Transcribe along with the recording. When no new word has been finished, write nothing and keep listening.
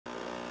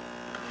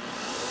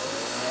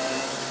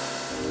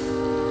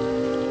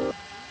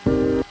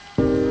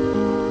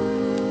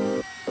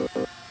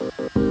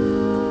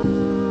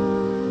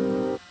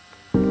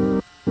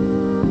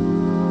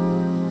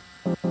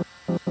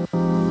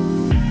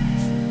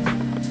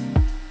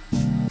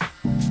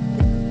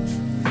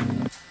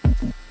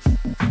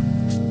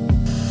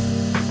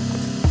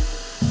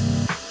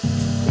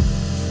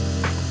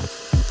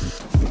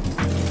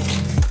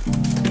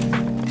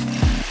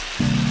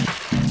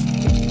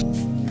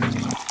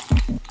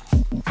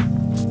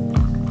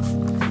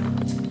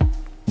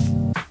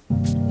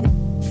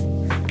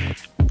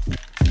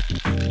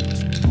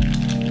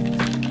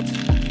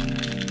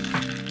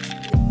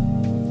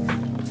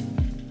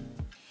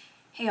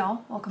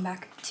y'all, welcome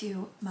back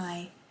to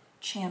my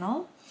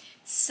channel.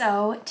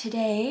 So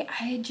today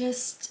I'm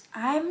just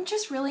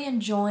really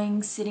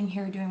enjoying sitting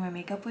here doing my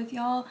makeup with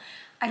y'all.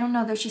 I don't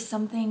know, there's just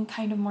something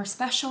kind of more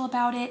special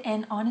about it,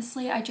 and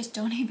honestly I just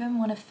don't even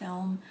want to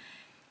film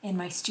in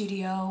my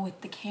studio with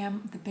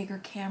the bigger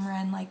camera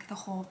and like the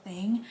whole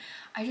thing.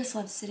 I just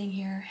love sitting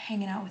here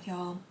hanging out with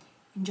y'all,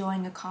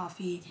 enjoying a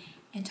coffee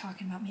and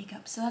talking about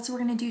makeup. So that's what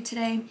we're gonna do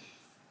today.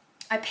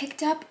 I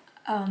picked up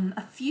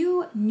a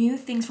few new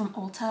things from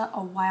Ulta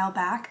a while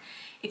back.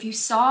 If you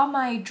saw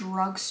my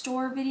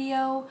drugstore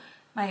video,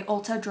 my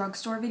Ulta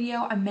drugstore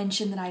video, I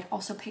mentioned that I'd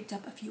also picked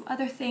up a few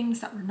other things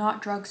that were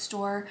not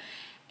drugstore,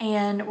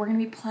 and we're gonna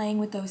be playing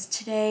with those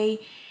today.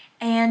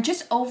 And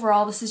just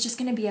overall, this is just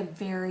gonna be a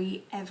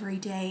very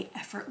everyday,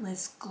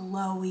 effortless,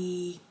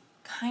 glowy,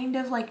 kind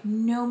of like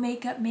no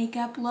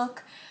makeup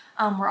look.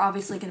 We're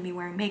obviously gonna be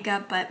wearing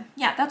makeup, but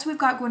yeah, that's what we've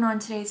got going on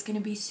today. It's gonna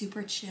be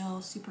super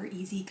chill, super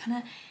easy, kind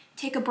of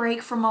take a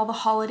break from all the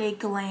holiday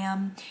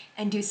glam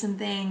and do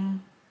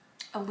something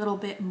a little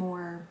bit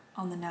more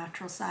on the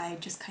natural side,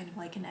 just kind of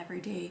like an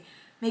everyday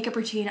makeup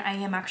routine. I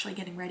am actually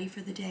getting ready for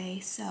the day,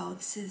 so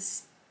this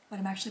is what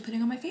I'm actually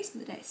putting on my face for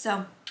the day.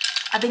 So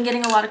I've been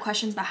getting a lot of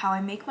questions about how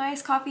I make my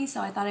iced coffee, so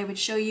I thought I would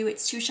show you.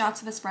 It's 2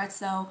 shots of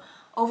espresso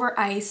over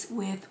ice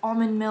with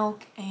almond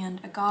milk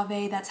and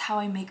agave. That's how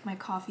I make my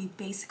coffee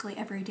basically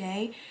every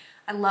day.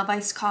 I love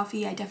iced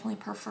coffee. I definitely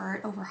prefer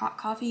it over hot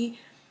coffee.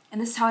 And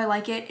this is how I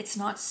like it. It's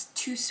not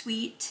too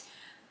sweet,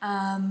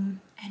 and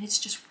it's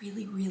just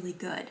really, really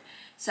good.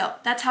 So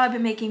that's how I've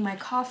been making my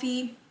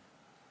coffee.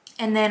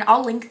 And then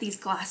I'll link these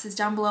glasses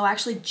down below. I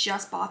actually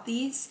just bought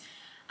these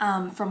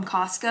from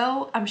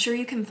Costco. I'm sure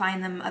you can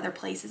find them other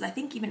places. I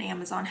think even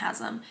Amazon has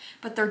them.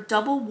 But they're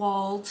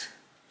double-walled.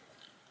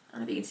 I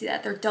don't know if you can see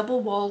that. They're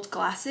double-walled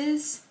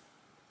glasses,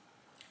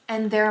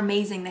 and they're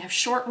amazing. They have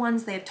short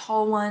ones, they have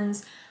tall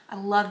ones. I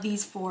love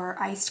these for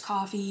iced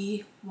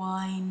coffee,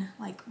 wine,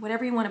 like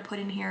whatever you want to put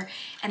in here,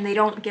 and they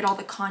don't get all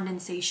the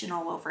condensation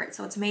all over it.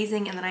 So it's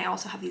amazing. And then I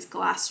also have these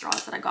glass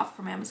straws that I got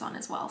from Amazon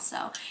as well.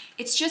 So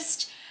it's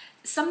just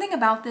something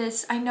about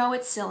this. I know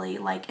it's silly,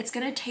 like it's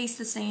gonna taste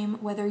the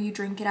same whether you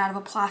drink it out of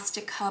a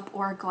plastic cup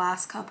or a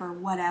glass cup or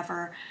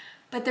whatever.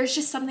 But there's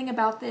just something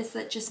about this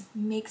that just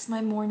makes my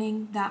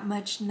morning that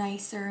much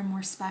nicer and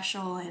more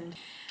special, and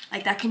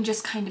like that can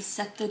just kind of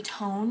set the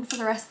tone for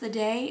the rest of the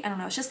day. I don't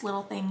know, it's just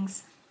little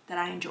things that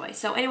I enjoy.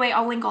 So anyway,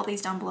 I'll link all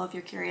these down below if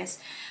you're curious.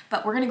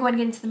 But we're gonna go ahead and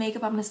get into the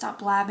makeup. I'm gonna stop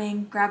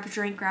blabbing, grab a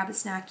drink, grab a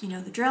snack, you know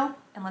the drill,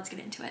 and let's get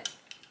into it.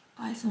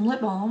 Buy some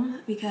lip balm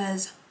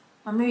because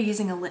I'm gonna be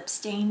using a lip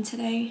stain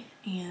today,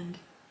 and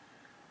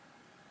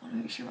I wanna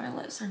make sure my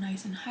lips are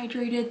nice and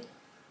hydrated.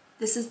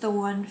 This is the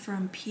one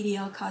from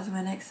PDL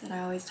Cosmetics that I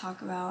always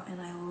talk about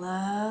and I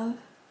love.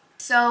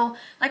 So,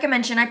 like I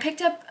mentioned, I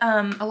picked up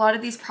a lot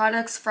of these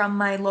products from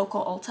my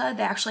local Ulta.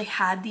 They actually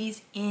had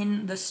these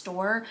in the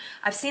store.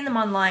 I've seen them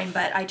online,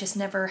 but I just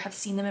never have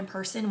seen them in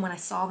person. When I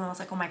saw them, I was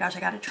like, oh my gosh, I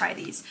gotta try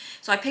these.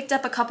 So I picked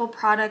up a couple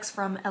products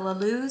from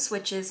elaluz,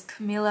 which is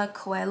Camila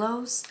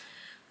Coelho's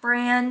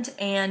brand,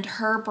 and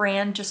her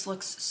brand just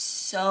looks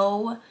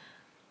so,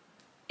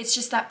 it's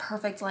just that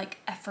perfect, like,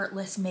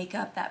 effortless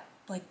makeup, that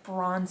like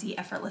bronzy,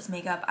 effortless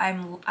makeup.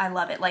 I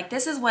love it. Like,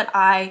 this is what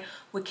I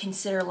would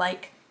consider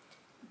like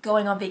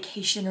going on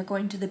vacation or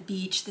going to the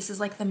beach. This is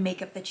like the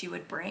makeup that you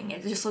would bring.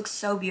 It just looks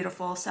so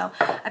beautiful. So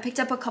I picked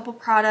up a couple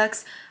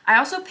products. I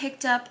also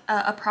picked up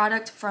a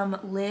product from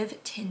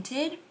Live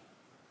Tinted.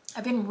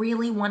 I've been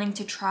really wanting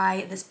to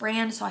try this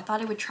brand, so I thought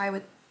I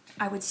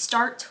would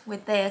start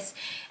with this,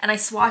 and I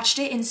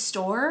swatched it in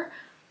store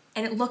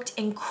and it looked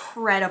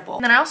incredible.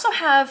 And then I also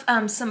have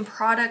some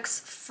products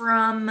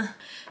from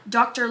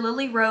Dr.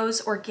 Lily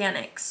Rose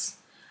Organics.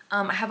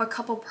 I have a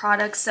couple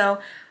products.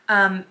 So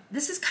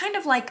this is kind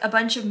of like a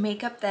bunch of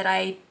makeup that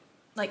I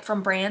like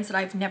from brands that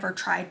I've never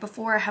tried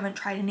before. I haven't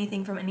tried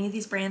anything from any of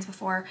these brands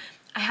before.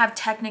 I have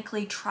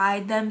technically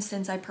tried them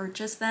since I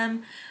purchased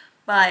them,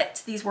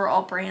 but these were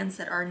all brands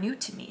that are new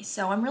to me.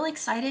 So I'm really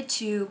excited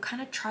to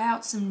kind of try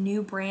out some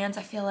new brands.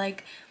 I feel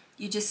like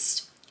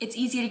it's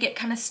easy to get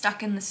kind of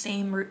stuck in the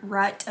same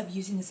rut of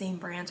using the same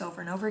brands over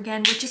and over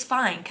again, which is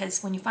fine,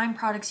 because when you find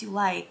products you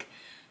like,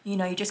 you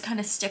know, you just kind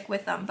of stick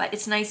with them. But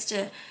it's nice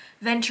to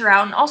venture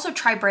out and also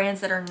try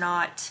brands that are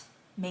not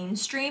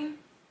mainstream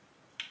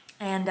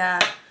and,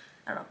 I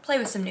don't know, play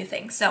with some new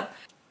things. So, all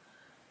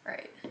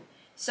right.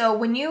 So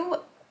when you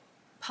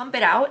pump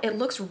it out, it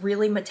looks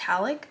really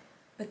metallic,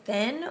 but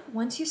then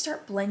once you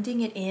start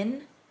blending it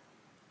in,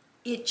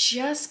 it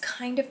just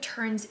kind of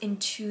turns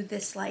into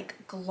this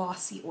like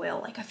glossy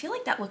oil. Like, I feel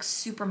like that looks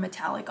super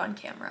metallic on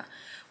camera,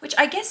 which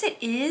I guess it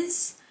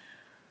is,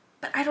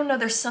 but I don't know,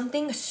 there's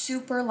something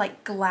super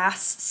like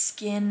glass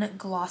skin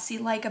glossy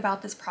like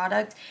about this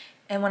product.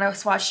 And when I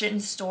swatched it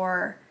in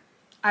store,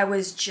 I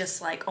was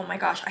just like, oh my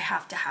gosh, I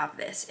have to have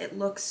this. It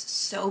looks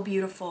so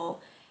beautiful.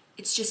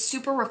 It's just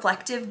super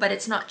reflective, but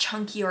it's not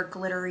chunky or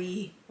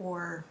glittery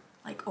or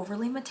like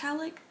overly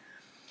metallic.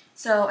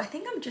 So I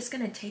think I'm just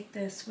gonna take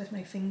this with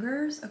my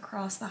fingers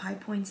across the high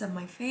points of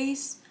my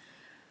face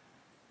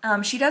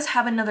She does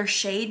have another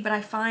shade, but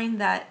I find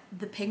that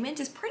the pigment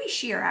is pretty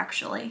sheer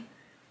actually.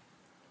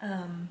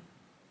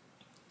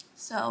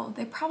 So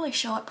they probably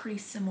show up pretty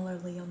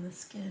similarly on the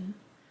skin.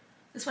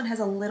 This one has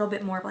a little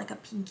bit more of like a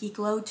pinky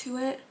glow to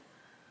it.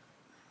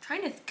 I'm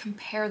trying to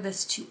compare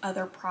this to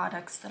other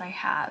products that I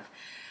have.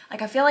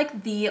 Like I feel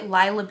like the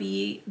Lila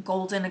B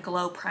Golden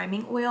Glow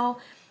Priming Oil,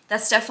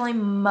 that's definitely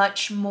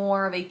much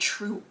more of a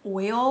true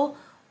oil,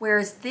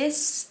 whereas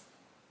this,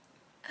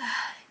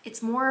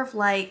 it's more of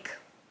like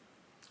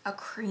a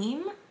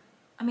cream.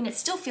 I mean, it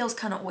still feels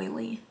kind of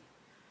oily.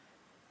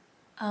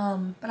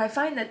 But I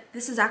find that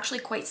this is actually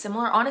quite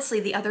similar. Honestly,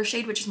 the other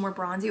shade, which is more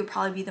bronzy, would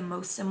probably be the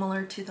most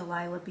similar to the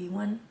Lila B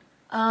one.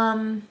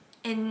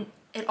 And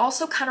it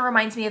also kind of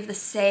reminds me of the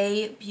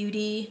Say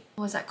Beauty,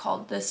 what was that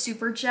called? The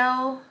Super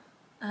Gel,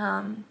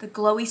 the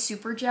Glowy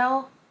Super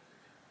Gel.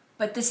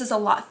 But this is a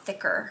lot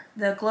thicker.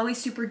 The Glowy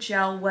Super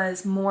Gel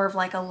was more of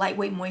like a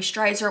lightweight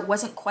moisturizer. It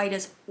wasn't quite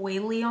as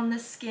oily on the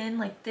skin.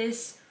 Like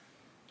this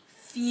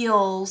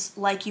feels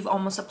like you've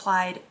almost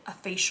applied a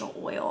facial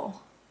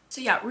oil. So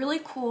yeah, really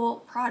cool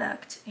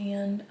product,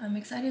 and I'm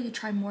excited to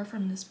try more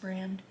from this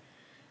brand.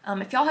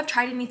 If y'all have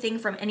tried anything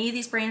from any of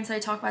these brands that I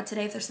talk about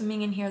today, if there's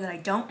something in here that I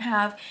don't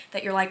have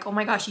that you're like, oh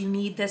my gosh, you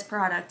need this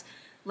product,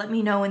 let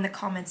me know in the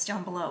comments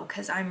down below,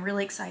 because I'm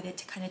really excited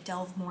to kind of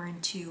delve more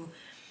into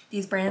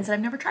these brands that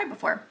I've never tried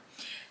before.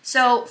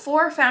 So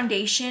for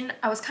foundation,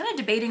 I was kind of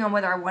debating on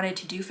whether I wanted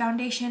to do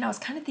foundation. I was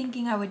kind of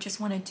thinking I would just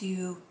want to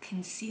do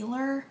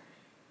concealer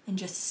and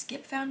just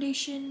skip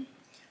foundation.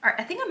 All right,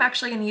 I think I'm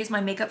actually going to use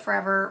my Makeup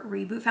Forever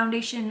Reboot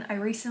foundation. I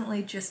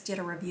recently just did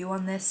a review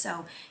on this,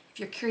 so if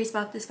you're curious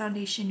about this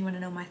foundation, you want to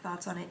know my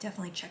thoughts on it,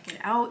 definitely check it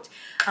out.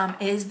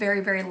 It is very,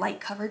 very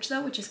light coverage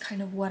though, which is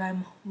kind of what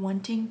I'm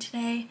wanting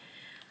today.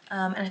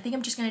 And I think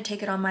I'm just going to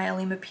take it on my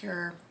Alima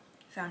Pure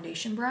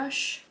foundation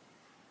brush.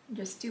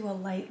 Just do a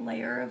light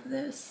layer of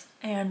this.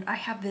 And I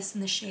have this in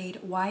the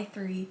shade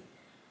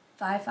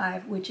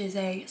Y355, which is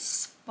a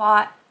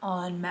spot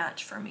on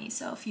match for me.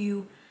 So if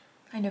you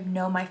kind of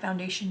know my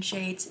foundation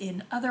shades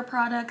in other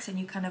products and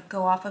you kind of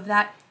go off of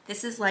that,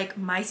 this is like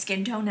my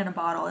skin tone in a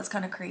bottle. It's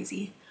kind of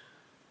crazy.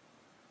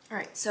 All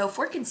right, so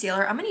for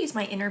concealer, I'm going to use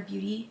my Inner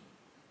Beauty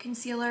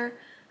concealer.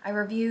 I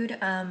reviewed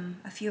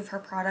a few of her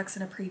products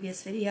in a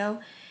previous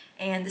video,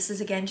 and this is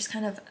again just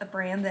kind of a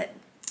brand that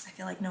I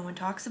feel like no one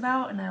talks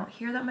about and I don't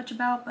hear that much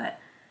about, but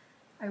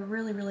I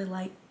really, really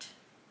liked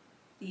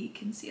the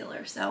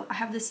concealer. So I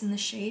have this in the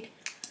shade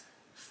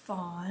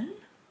Fawn.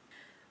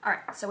 All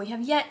right, so we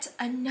have yet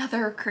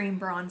another cream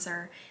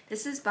bronzer.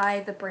 This is by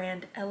the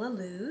brand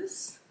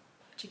elaluz,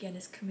 which again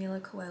is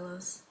Camila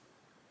Coelho's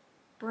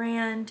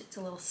brand. It's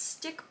a little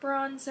stick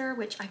bronzer,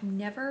 which I've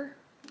never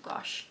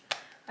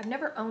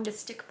owned a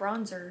stick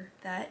bronzer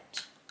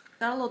that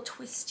got a little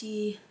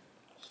twisty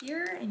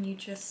here, and you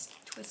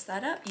just twist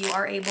that up. You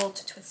are able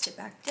to twist it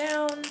back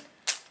down,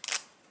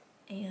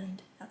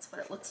 and that's what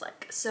it looks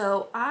like.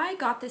 So I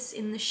got this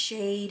in the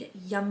shade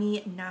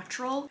Yummy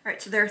Natural. All right,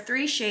 so there are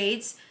 3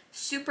 shades.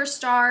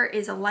 Superstar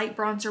is a light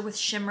bronzer with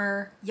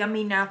shimmer,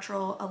 Yummy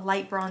Natural, a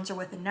light bronzer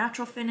with a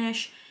natural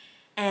finish,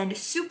 and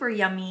Super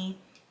Yummy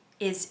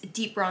is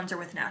deep bronzer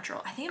with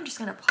natural. I think I'm just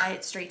gonna apply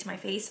it straight to my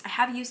face. I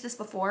have used this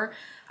before.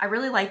 I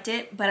really liked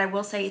it, but I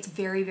will say it's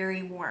very,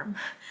 very warm.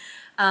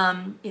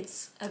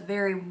 It's a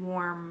very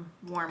warm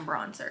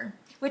bronzer,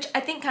 which I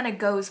think kind of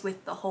goes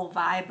with the whole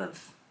vibe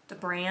of the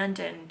brand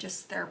and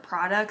just their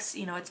products.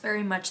 You know, it's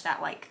very much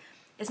that, like,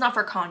 it's not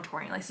for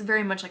contouring, like it's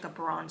very much like a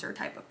bronzer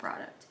type of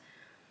product.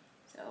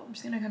 So I'm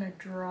just gonna kind of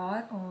draw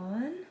it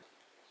on.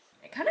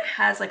 It kind of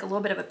has like a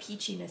little bit of a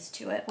peachiness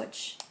to it,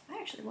 which I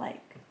actually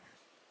like.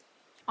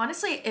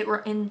 Honestly,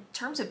 in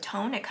terms of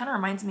tone, it kind of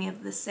reminds me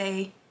of the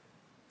Say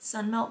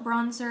Sunmelt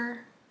bronzer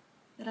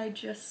that I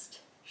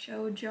just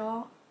showed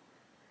y'all.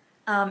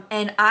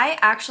 And I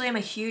actually am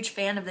a huge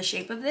fan of the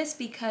shape of this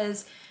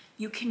because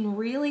you can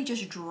really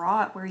just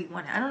draw it where you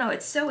want it. I don't know,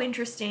 it's so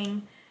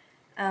interesting.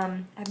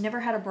 I've never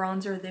had a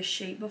bronzer this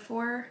shape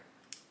before,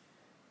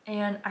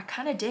 and I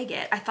kind of dig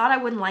it. I thought I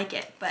wouldn't like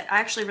it, but I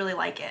actually really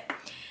like it.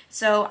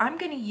 So I'm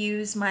going to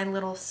use my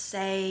little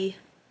Say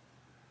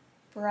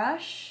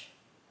brush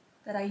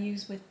that I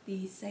use with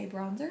the Say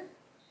bronzer.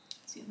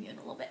 Zoom in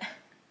a little bit.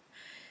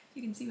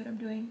 You can see what I'm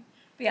doing.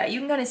 But yeah, you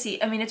can kind of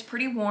see, I mean, it's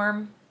pretty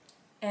warm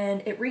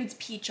and it reads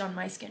peach on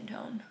my skin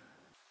tone.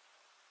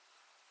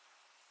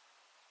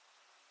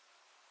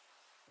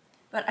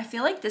 But I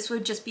feel like this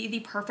would just be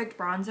the perfect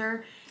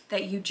bronzer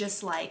that you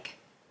just like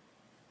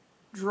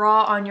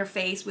draw on your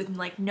face with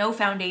like no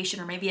foundation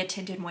or maybe a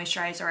tinted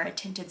moisturizer or a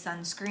tinted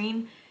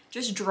sunscreen.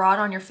 Just draw it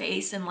on your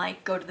face and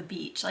like go to the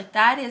beach. Like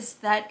that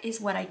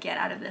is what I get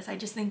out of this. I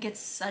just think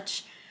it's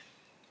such,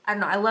 I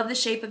don't know, I love the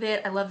shape of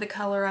it. I love the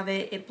color of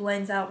it. It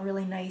blends out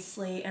really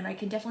nicely, and I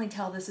can definitely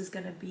tell this is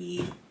gonna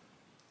be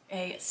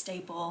a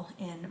staple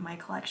in my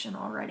collection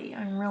already.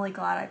 I'm really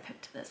glad I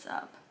picked this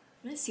up.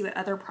 I'm gonna see what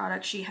other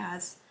products she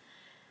has.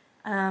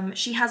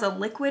 She has a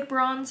liquid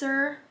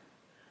bronzer,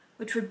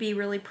 which would be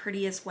really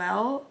pretty as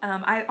well.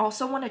 I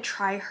also want to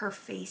try her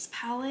face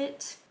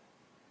palette,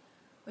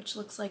 which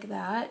looks like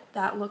that.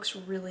 That looks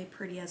really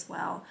pretty as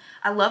well.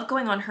 I love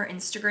going on her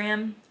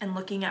Instagram and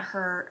looking at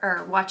her,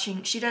 or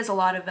watching, she does a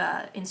lot of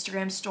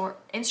Instagram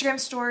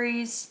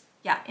stories.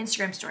 Yeah,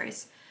 Instagram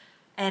stories,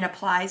 and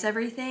applies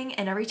everything.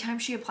 And every time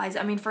she applies,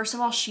 I mean, first of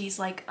all, she's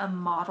like a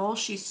model.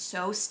 She's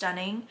so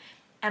stunning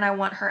and I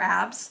want her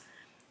abs.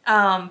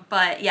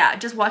 But yeah,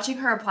 just watching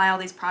her apply all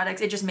these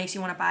products, it just makes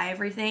you want to buy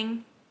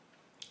everything.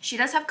 She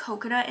does have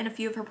coconut in a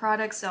few of her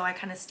products, so I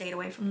kind of stayed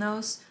away from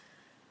those.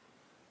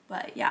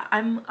 But yeah,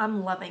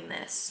 I'm loving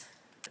this.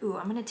 Ooh,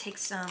 I'm gonna take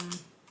some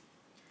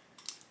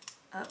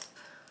up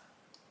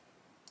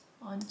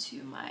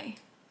onto my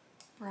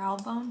brow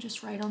bone,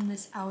 just right on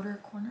this outer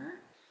corner.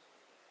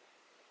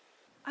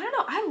 I don't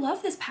know, I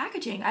love this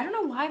packaging. I don't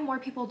know why more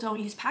people don't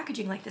use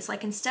packaging like this.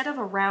 Like instead of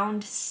a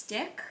round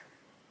stick,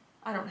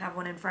 I don't have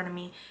one in front of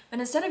me, but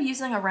instead of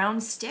using a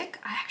round stick,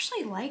 I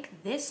actually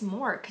like this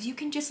more because you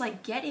can just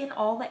like get in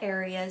all the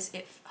areas.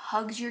 It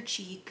hugs your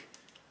cheek.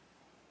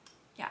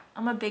 Yeah,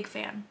 I'm a big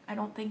fan. I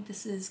don't think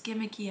this is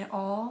gimmicky at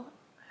all.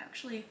 I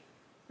actually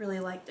really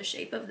like the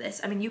shape of this.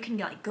 I mean, you can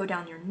like go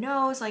down your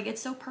nose, like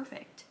it's so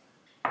perfect.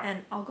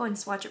 And I'll go and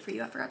swatch it for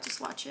you. I forgot to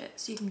swatch it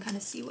so you can kind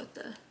of see what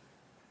the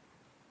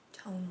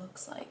tone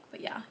looks like. But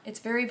yeah, it's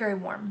very, very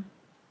warm.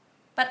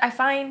 But I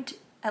find,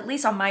 at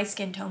least on my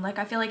skin tone, like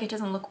I feel like it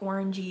doesn't look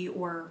orangey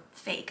or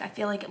fake. I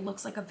feel like it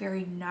looks like a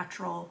very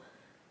natural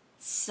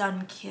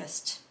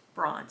sun-kissed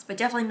bronze, but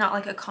definitely not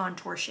like a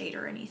contour shade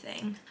or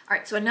anything. All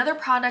right, so another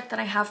product that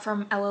I have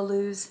from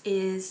elaluz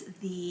is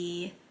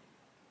the,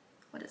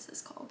 what is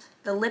this called?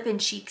 The Lip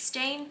and Cheek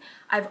Stain.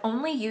 I've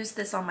only used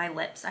this on my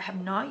lips. I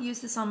have not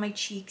used this on my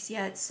cheeks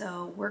yet,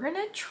 so we're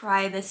gonna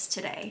try this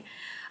today.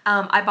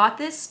 I bought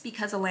this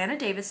because Alana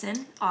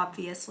Davison,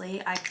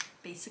 obviously, I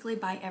basically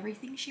buy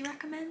everything she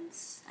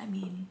recommends. I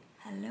mean,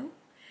 hello?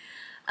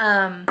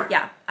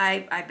 Yeah,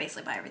 I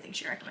basically buy everything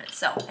she recommends.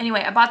 So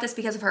anyway, I bought this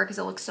because of her because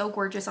it looks so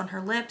gorgeous on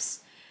her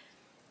lips.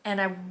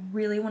 And I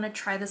really want to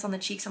try this on the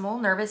cheeks. I'm a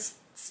little nervous.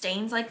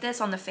 Stains like this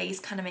on the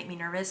face kind of make me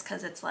nervous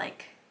because it's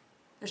like,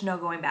 there's no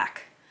going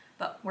back.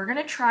 But we're going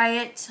to try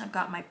it. I've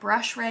got my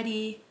brush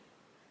ready.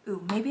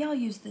 Ooh, maybe I'll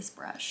use this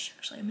brush.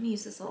 Actually, I'm going to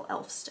use this little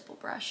e.l.f. stipple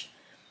brush.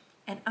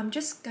 And I'm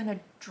just going to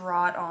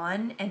draw it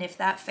on. And if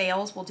that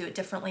fails, we'll do it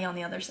differently on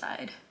the other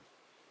side.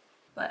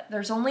 But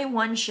there's only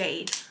one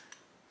shade.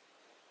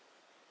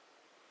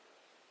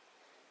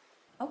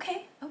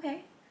 Okay,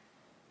 okay.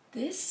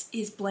 This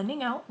is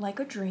blending out like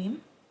a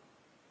dream.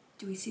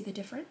 Do we see the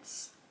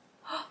difference?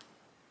 Oh,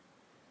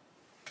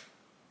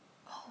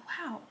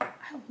 wow.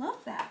 I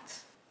love that.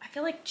 I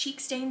feel like cheek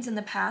stains in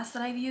the past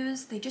that I've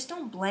used, they just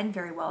don't blend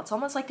very well. It's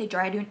almost like they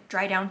dry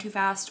down too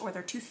fast, or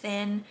they're too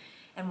thin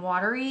and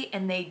watery,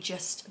 and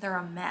they're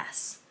a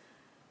mess.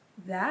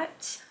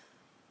 That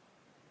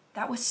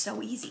was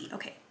so easy.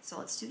 Okay, so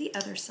let's do the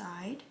other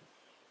side.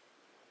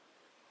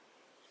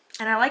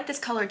 And I like this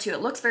color too.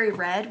 It looks very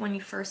red when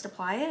you first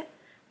apply it,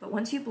 but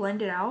once you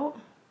blend it out,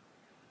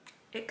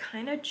 it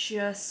kind of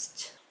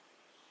just,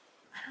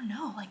 I don't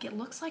know, like it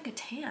looks like a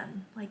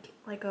tan,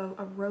 like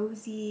a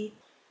rosy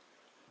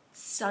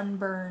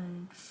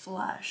sunburn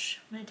flush.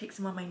 I'm gonna take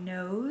some on my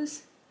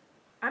nose.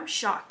 I'm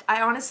shocked.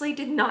 I honestly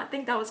did not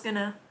think that was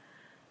gonna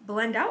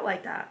blend out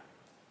like that.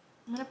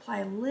 I'm gonna apply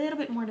a little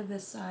bit more to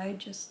this side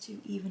just to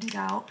even it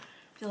out.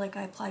 I feel like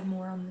I applied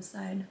more on this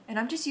side. And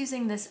I'm just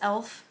using this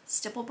e.l.f.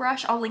 stipple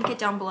brush. I'll link it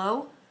down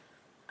below.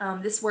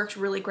 This works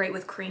really great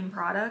with cream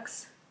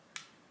products.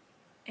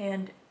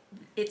 And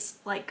it's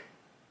like,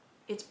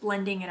 it's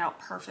blending it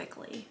out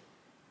perfectly.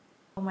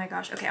 Oh my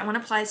gosh. Okay, I want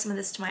to apply some of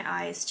this to my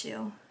eyes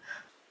too.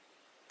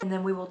 And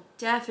then we will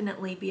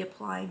definitely be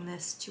applying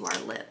this to our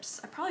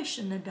lips. I probably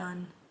shouldn't have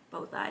done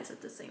both eyes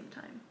at the same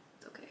time.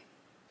 It's okay.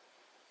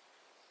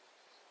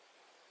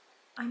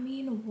 I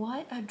mean,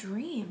 what a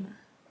dream.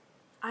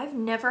 I've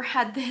never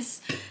had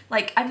this,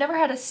 like, I've never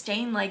had a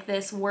stain like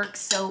this work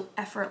so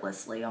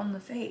effortlessly on the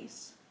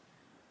face.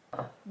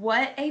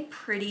 What a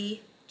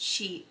pretty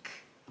cheek.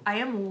 I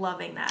am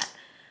loving that.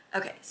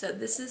 Okay, so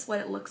this is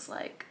what it looks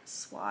like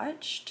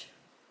swatched.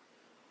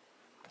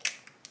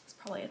 It's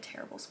probably a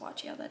terrible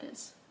swatch. Yeah, that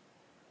is.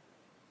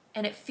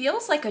 And it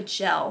feels like a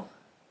gel.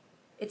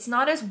 It's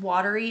not as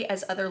watery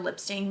as other lip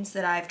stains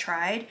that I've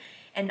tried,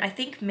 and I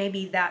think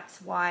maybe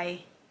that's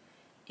why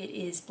it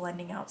is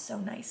blending out so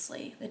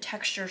nicely. The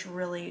texture's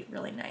really,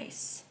 really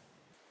nice.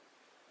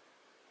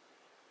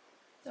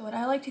 So what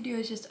I like to do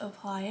is just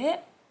apply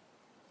it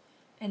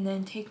and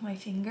then take my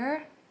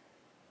finger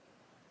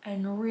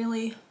and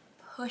really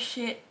push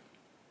it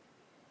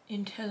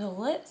into the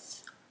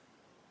lips.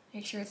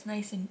 Make sure it's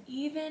nice and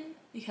even,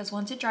 because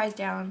once it dries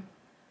down,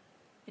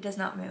 it does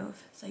not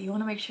move. So you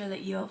want to make sure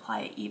that you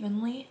apply it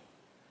evenly.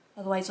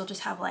 Otherwise you'll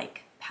just have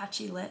like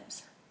patchy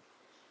lips.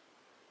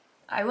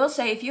 I will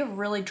say if you have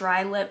really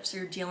dry lips or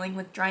you're dealing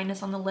with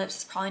dryness on the lips,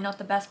 it's probably not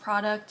the best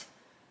product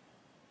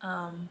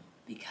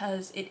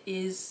because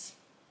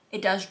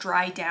it does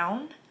dry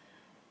down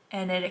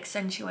and it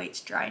accentuates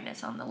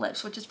dryness on the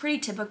lips, which is pretty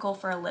typical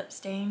for a lip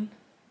stain.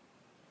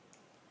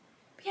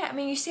 But yeah, I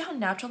mean, you see how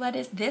natural that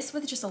is? This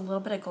with just a little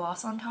bit of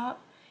gloss on top,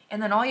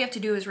 And then all you have to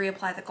do is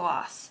reapply the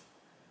gloss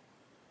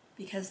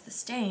because the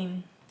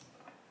stain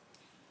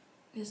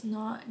is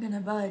not gonna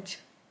budge.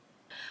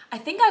 I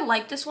think I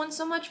like this one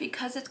so much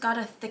because it's got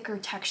a thicker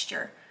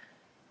texture.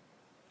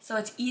 So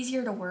it's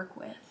easier to work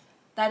with.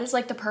 That is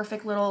like the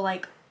perfect little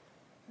like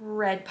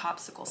red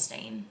popsicle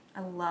stain. I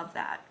love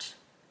that.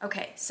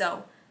 Okay,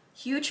 so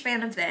huge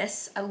fan of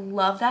this. I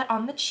love that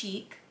on the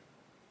cheek.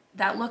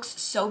 That looks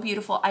so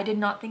beautiful. I did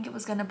not think it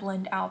was gonna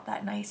blend out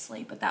that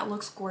nicely, but that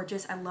looks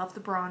gorgeous. I love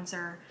the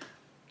bronzer.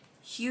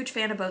 Huge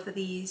fan of both of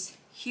these.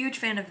 Huge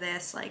fan of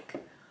this.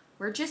 Like,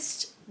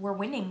 we're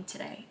winning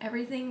today.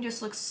 Everything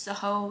just looks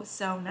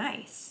so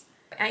nice.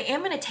 I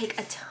am gonna take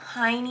a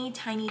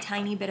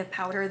tiny bit of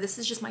powder. This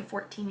is just my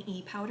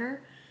 14E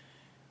powder,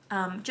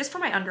 just for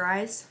my under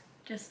eyes,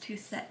 just to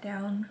set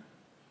down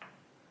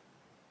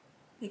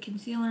the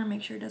concealer,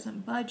 make sure it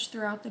doesn't budge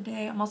throughout the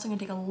day. I'm also gonna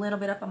take a little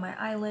bit up on my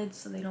eyelids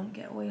so they don't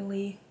get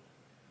oily.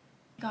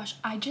 Gosh,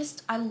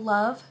 I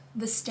love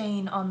the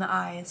stain on the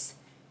eyes.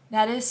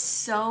 That is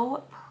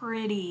so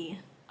pretty.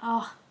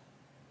 Oh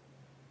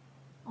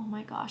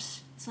my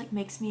gosh. This like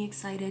makes me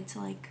excited to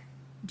like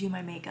do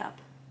my makeup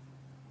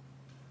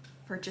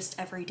for just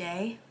every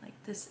day. Like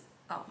this,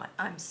 oh my,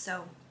 I'm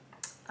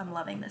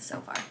loving this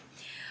so far.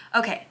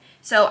 Okay,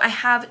 so I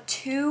have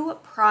 2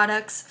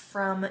 products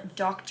from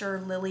Dr.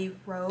 Lily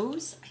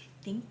Rose, I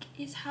think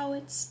is how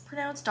it's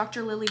pronounced,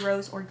 Dr. Lily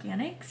Rose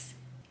Organics.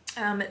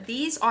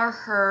 These are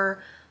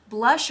her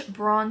blush,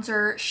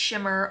 bronzer,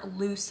 shimmer,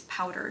 loose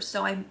powders.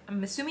 So I'm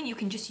assuming you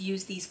can just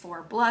use these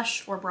for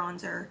blush or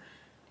bronzer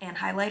and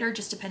highlighter,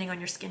 just depending on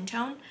your skin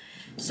tone.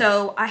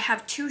 So I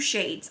have 2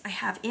 shades. I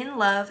have In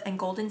Love and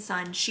Golden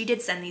Sun. She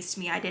did send these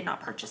to me. I did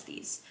not purchase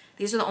these.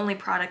 These are the only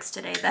products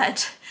today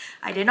that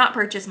I did not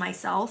purchase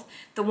myself.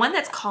 The one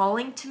that's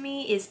calling to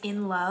me is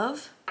In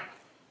Love,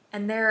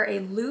 and they're a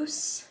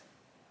loose,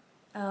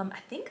 I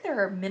think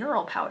they're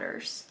mineral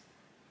powders.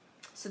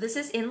 So this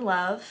is In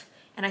Love,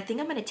 and I think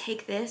I'm gonna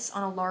take this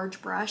on a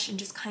large brush and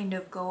just kind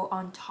of go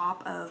on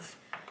top of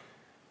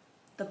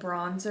the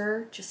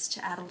bronzer just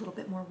to add a little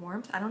bit more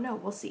warmth. I don't know,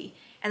 we'll see.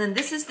 And then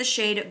this is the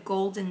shade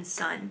Golden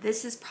Sun.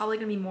 This is probably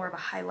gonna be more of a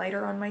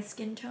highlighter on my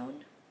skin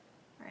tone.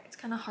 All right, it's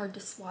kind of hard to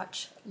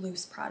swatch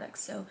loose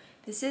products. So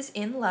this is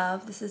In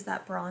Love, this is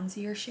that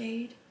bronzier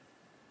shade.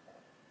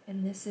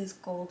 And this is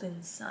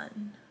Golden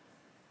Sun.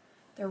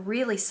 They're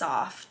really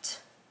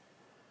soft,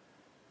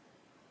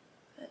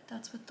 but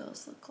that's what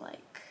those look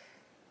like.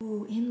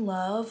 Ooh, In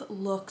Love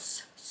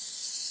looks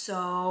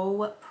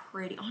so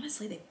pretty.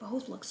 Honestly, they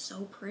both look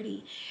so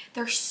pretty.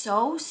 They're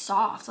so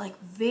soft,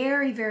 like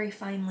very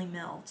finely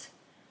milled.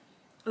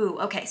 Ooh,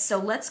 okay, so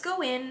let's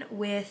go in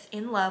with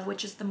In Love,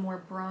 which is the more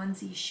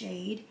bronzy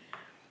shade.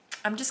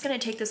 I'm just gonna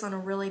take this on a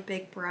really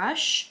big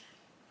brush.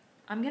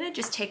 I'm gonna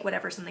just take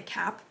whatever's in the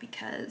cap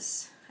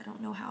because I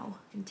don't know how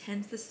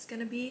intense this is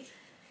gonna be.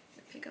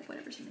 Pick up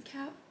whatever's in the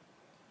cap.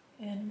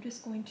 And I'm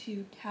just going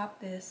to tap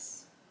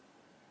this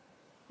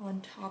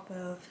on top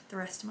of the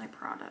rest of my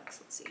products.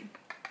 Let's see.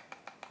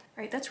 All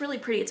right, that's really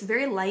pretty. It's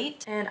very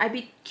light, and I'd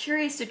be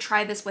curious to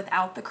try this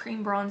without the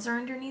cream bronzer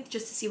underneath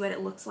just to see what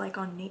it looks like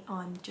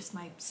on just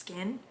my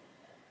skin.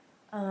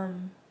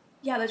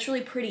 Yeah, that's really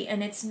pretty,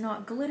 and it's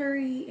not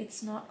glittery,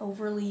 it's not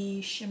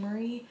overly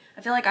shimmery.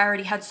 I feel like I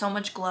already had so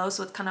much glow,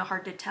 so it's kind of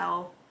hard to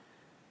tell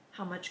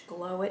how much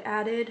glow it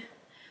added.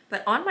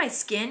 But on my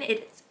skin,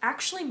 it's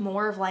actually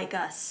more of like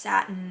a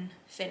satin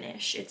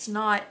finish. It's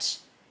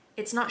not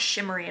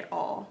shimmery at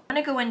all. I'm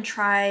gonna go and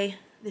try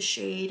the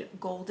shade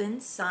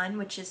Golden Sun,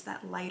 which is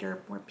that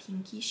lighter, more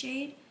pinky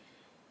shade.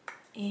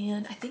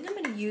 And I think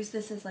I'm gonna use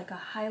this as like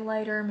a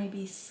highlighter,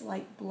 maybe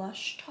slight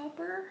blush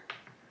topper.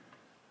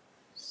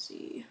 Let's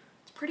see,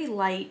 it's pretty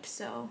light,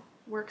 so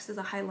works as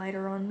a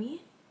highlighter on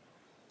me.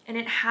 And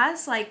it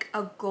has like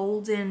a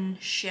golden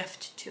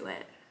shift to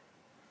it.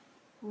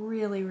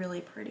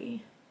 Really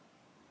pretty.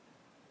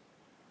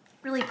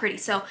 Really pretty.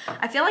 So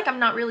I feel like I'm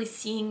not really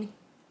seeing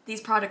these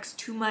products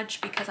too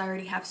much because I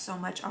already have so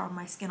much on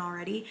my skin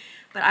already,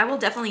 but I will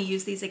definitely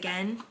use these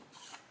again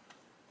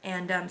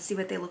and see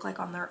what they look like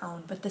on their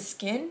own. But the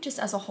skin just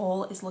as a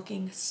whole is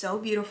looking so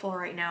beautiful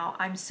right now.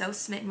 I'm so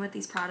smitten with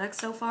these products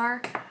so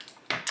far.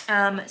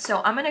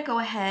 So I'm gonna go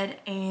ahead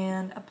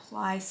and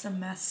apply some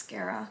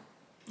mascara.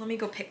 Let me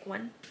go pick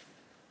one.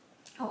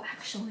 Oh,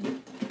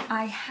 actually,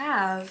 I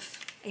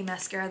have a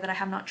mascara that I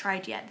have not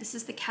tried yet. This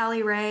is the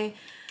Caliray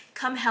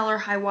Come Hell or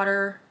High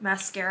Water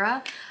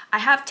mascara. I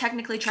have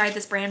technically tried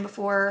this brand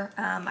before.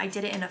 I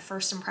did it in a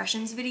first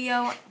impressions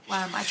video.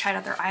 I tried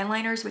out their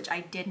eyeliners, which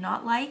I did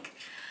not like.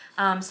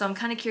 So I'm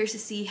kind of curious to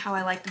see how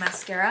I like the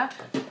mascara.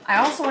 I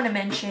also want to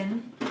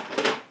mention,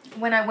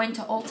 when I went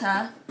to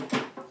Ulta,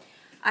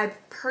 I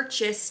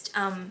purchased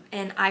an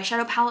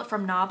eyeshadow palette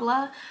from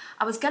Nabla.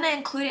 I was going to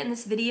include it in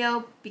this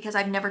video because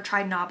I've never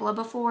tried Nabla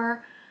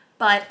before,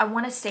 but I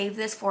want to save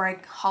this for a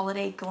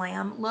holiday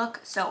glam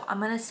look, so I'm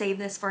going to save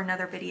this for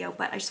another video,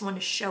 but I just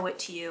wanted to show it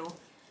to you.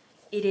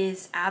 It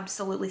is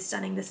absolutely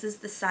stunning. This is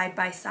the Side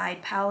by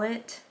Side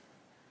palette.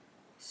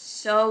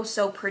 So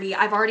pretty.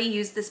 I've already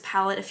used this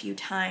palette a few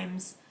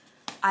times.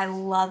 I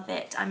love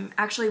it.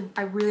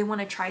 I really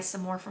want to try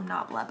some more from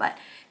Nabla, but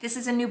this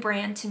is a new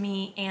brand to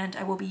me and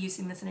I will be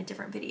using this in a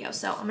different video.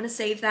 So I'm going to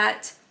save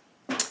that,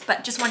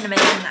 but just wanted to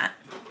mention that.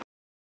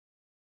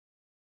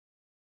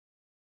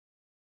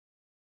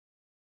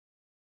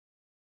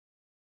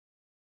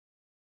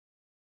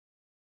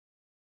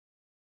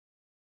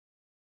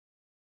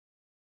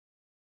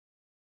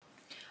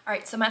 All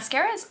right, so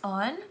mascara is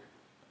on.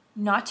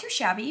 Not too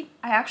shabby.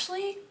 I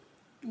actually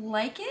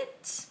like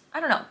it. I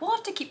don't know. We'll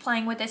have to keep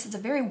playing with this. It's a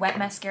very wet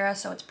mascara,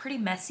 so it's pretty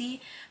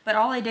messy. But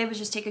all I did was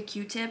just take a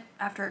Q-tip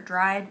after it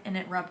dried and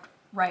it rubbed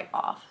right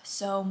off.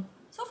 So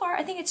far,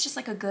 I think it's just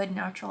like a good,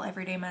 natural,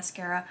 everyday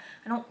mascara.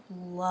 I don't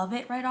love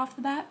it right off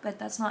the bat, but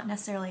that's not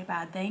necessarily a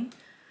bad thing.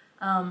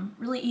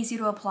 Really easy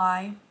to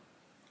apply.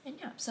 And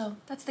yeah, so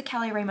that's the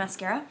Caliray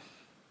mascara.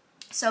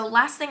 So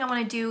last thing I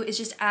want to do is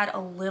just add a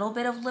little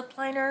bit of lip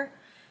liner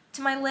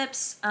to my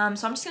lips. So I'm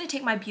just going to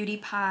take my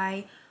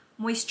beautypie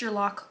Moisture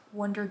Lock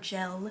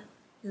wondergel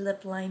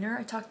lip liner.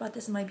 I talked about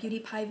this in my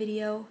beautypie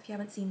video. If you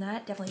haven't seen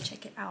that, definitely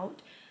check it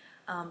out.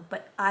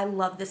 But I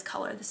love this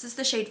color. This is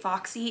the shade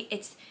Foxy.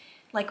 It's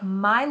like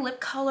my lip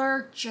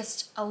color,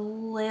 just a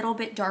little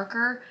bit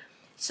darker.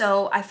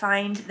 So I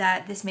find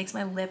that this makes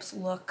my lips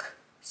look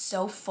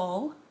so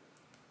full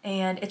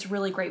and it's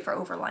really great for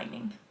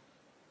overlining.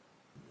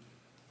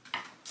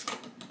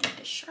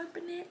 To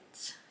sharpen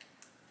it.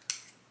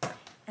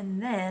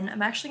 And then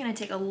I'm actually going to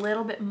take a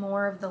little bit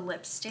more of the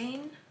lip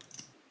stain.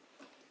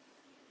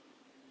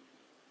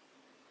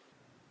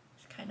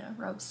 Just kind of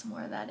rub some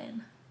more of that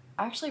in.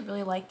 I actually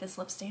really like this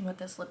lip stain with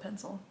this lip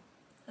pencil.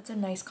 That's a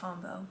nice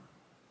combo.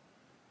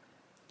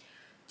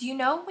 Do you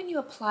know when you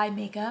apply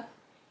makeup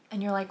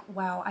and you're like,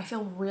 wow, I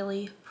feel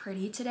really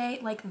pretty today?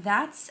 Like,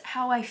 that's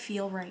how I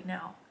feel right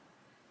now.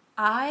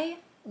 I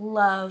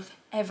love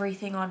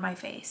everything on my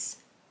face.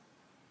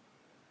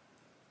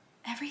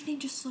 Everything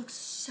just looks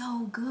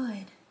so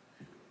good.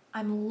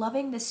 I'm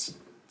loving this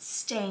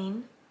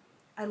stain.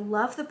 I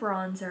love the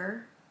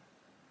bronzer.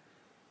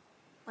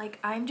 Like,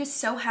 I'm just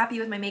so happy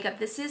with my makeup.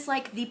 This is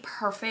like the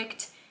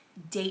perfect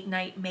date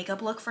night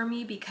makeup look for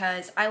me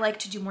because I like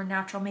to do more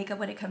natural makeup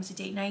when it comes to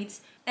date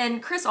nights.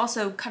 And Chris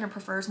also kind of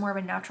prefers more of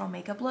a natural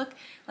makeup look.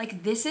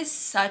 Like, this is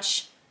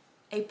such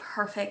a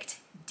perfect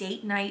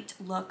date night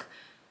look.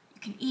 You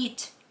can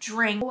eat,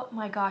 drink. Oh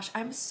my gosh,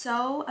 I'm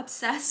so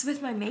obsessed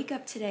with my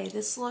makeup today.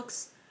 This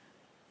looks,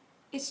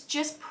 it's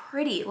just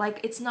pretty. Like,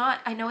 it's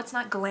not, I know it's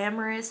not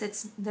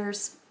glamorous.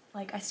 There's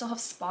like, I still have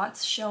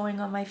spots showing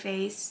on my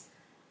face,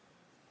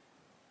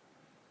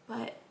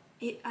 but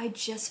I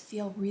just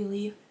feel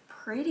really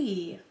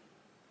pretty.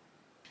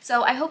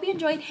 So I hope you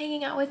enjoyed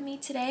hanging out with me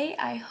today.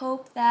 I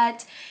hope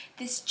that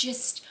this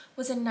just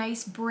was a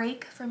nice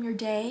break from your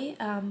day.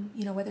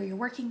 You know, whether you're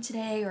working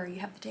today or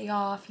you have the day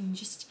off, you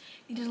just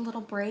needed a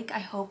little break. I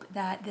hope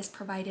that this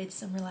provided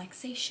some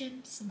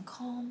relaxation, some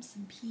calm,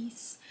 some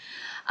peace.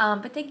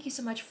 But thank you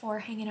so much for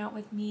hanging out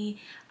with me.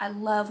 I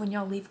love when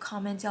y'all leave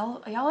comments.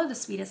 Y'all are the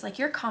sweetest. Like,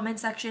 your comment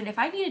section, if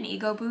I need an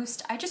ego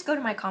boost, I just go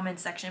to my comment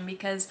section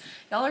because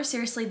y'all are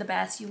seriously the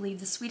best. You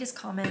leave the sweetest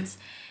comments.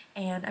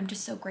 And I'm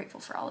just so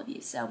grateful for all of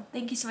you. So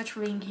thank you so much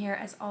for being here.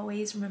 As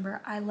always,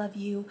 remember, I love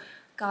you,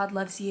 God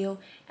loves you,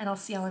 and I'll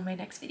see y'all in my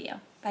next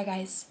video. Bye,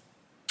 guys.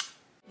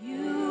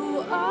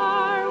 You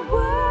are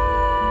worth